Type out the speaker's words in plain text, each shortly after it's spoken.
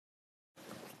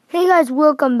Hey guys,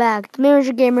 welcome back to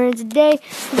Manager Gamer, and today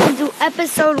we're going to do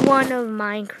episode 1 of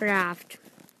Minecraft.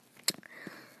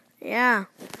 Yeah.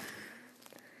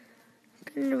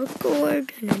 Gonna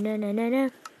record.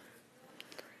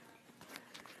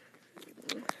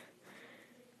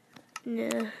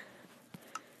 No.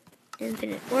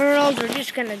 Infinite world. We're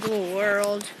just gonna do a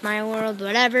world. My world,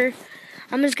 whatever.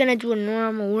 I'm just gonna do a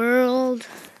normal world.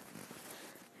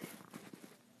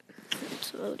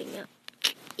 It's loading up.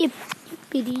 Yep.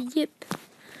 Yippity yip.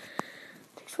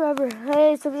 Takes forever.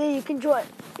 Hey, so you can join.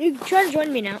 You can try to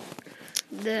join me now.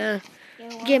 The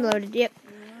game loaded, yep.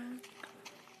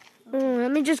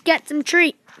 Let me just get some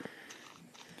treat.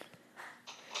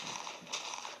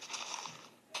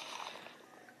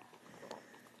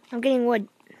 I'm getting wood.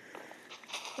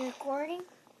 You're recording?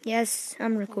 Yes,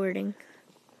 I'm recording.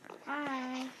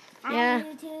 Hi. Yeah.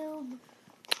 I'm YouTube.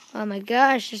 Oh my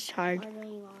gosh, it's hard. Or there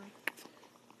you are.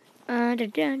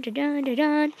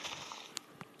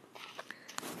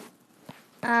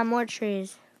 More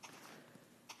trees.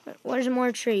 Where's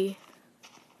more tree?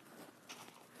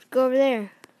 Let's go over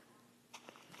there.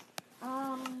 I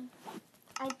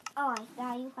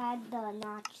thought you had the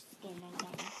notch skin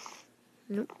again.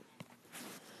 Nope.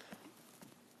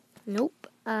 Nope.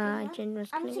 I'm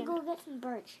gonna go get some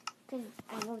birch because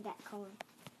I love that color.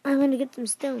 I'm gonna get some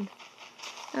stone.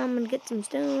 I'm gonna get some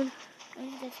stone. I'm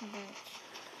gonna get some birch.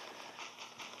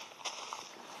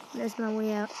 That's my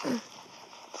way out.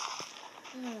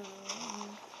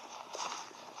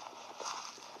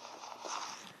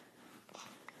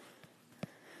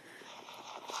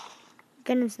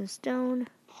 Getting some stone.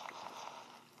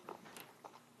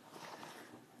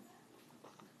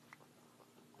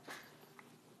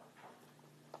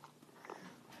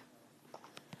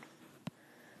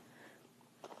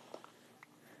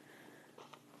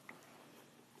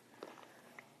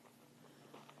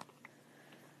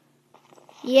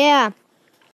 Yeah.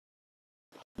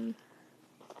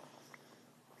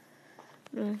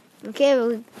 Okay,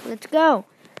 well, let's go.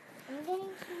 I'm getting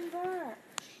some birch.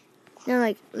 No,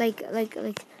 like.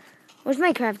 Where's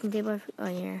my crafting table? Oh,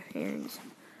 here it is.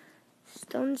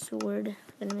 Stone sword.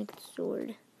 I'm gonna make a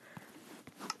sword.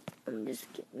 I'm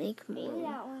just gonna make more. Maybe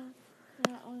that one.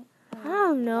 That one. I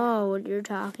don't know what you're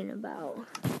talking about.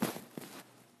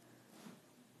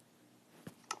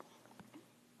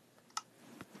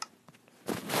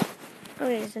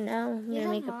 Okay, so now I'm You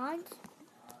gonna have make mods?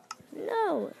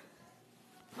 No.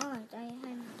 Mods. I have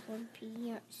Mcpe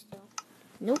here still.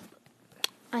 Nope.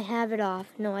 I have it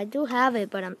off. No, I do have it,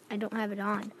 but I don't have it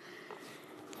on.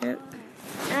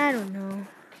 I don't know.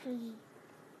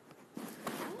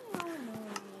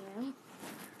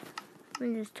 Let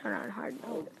me just turn on hard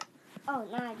mode. Oh,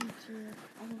 now I can see you.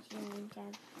 I can see your name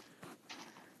tag.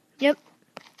 Yep.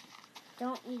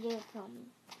 Don't you dare kill me.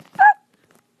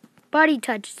 Buddy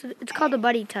touch. It's called a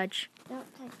buddy touch. Don't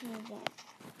touch me again.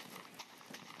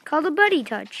 Called a buddy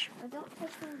touch. Oh, don't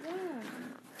touch me again.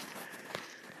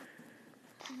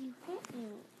 You hit me.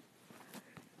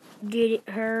 Did it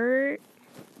hurt?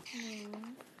 No.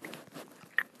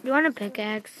 Do you want a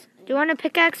pickaxe? Do you want a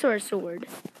pickaxe or a sword?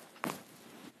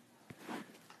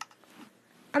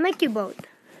 I'll make you both.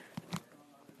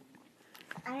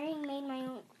 I already made my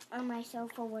own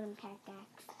myself a wooden pickaxe.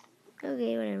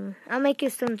 Okay, whatever. I'll make you a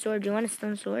stone sword. Do you want a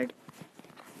stone sword?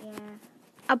 Yeah.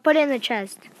 I'll put it in the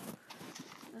chest.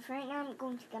 But right now I'm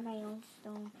going to get my own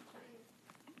stone.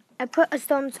 I'm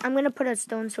gonna put a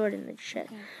stone sword in the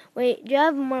chest. Okay. Wait, do you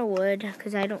have more wood?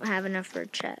 Because I don't have enough for a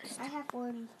chest. I have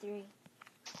 43.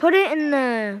 Put it in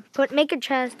the make a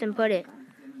chest and put it.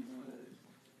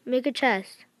 Make a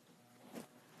chest.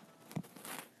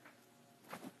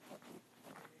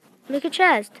 Make a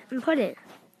chest and put it.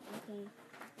 Okay.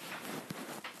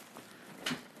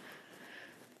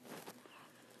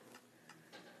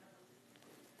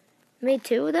 Made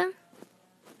 2 of them?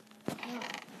 No,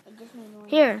 I just made one.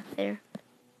 Here, there.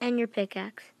 And your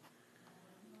pickaxe.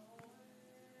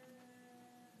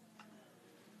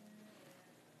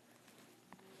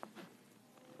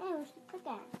 Hey, where's the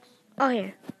pickaxe? Oh,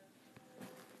 here.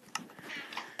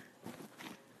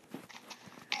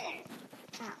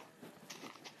 Ow.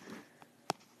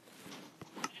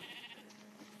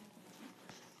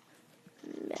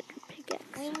 Make a pickaxe.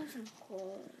 I need some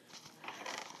coal.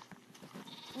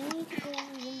 I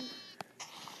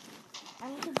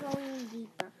need to go in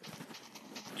deeper.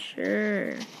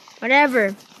 Sure.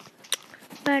 Whatever.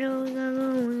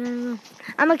 I'm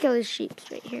gonna kill these sheep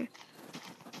right here.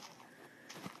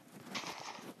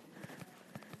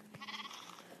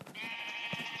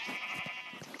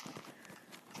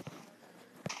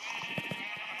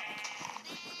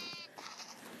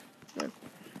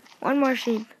 One more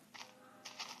sheep.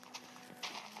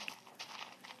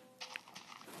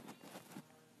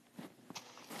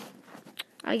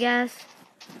 I guess.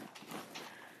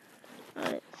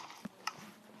 Alright.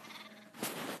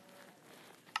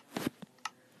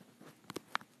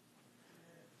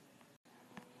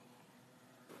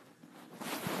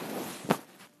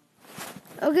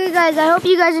 Okay, guys, I hope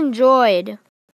you guys enjoyed.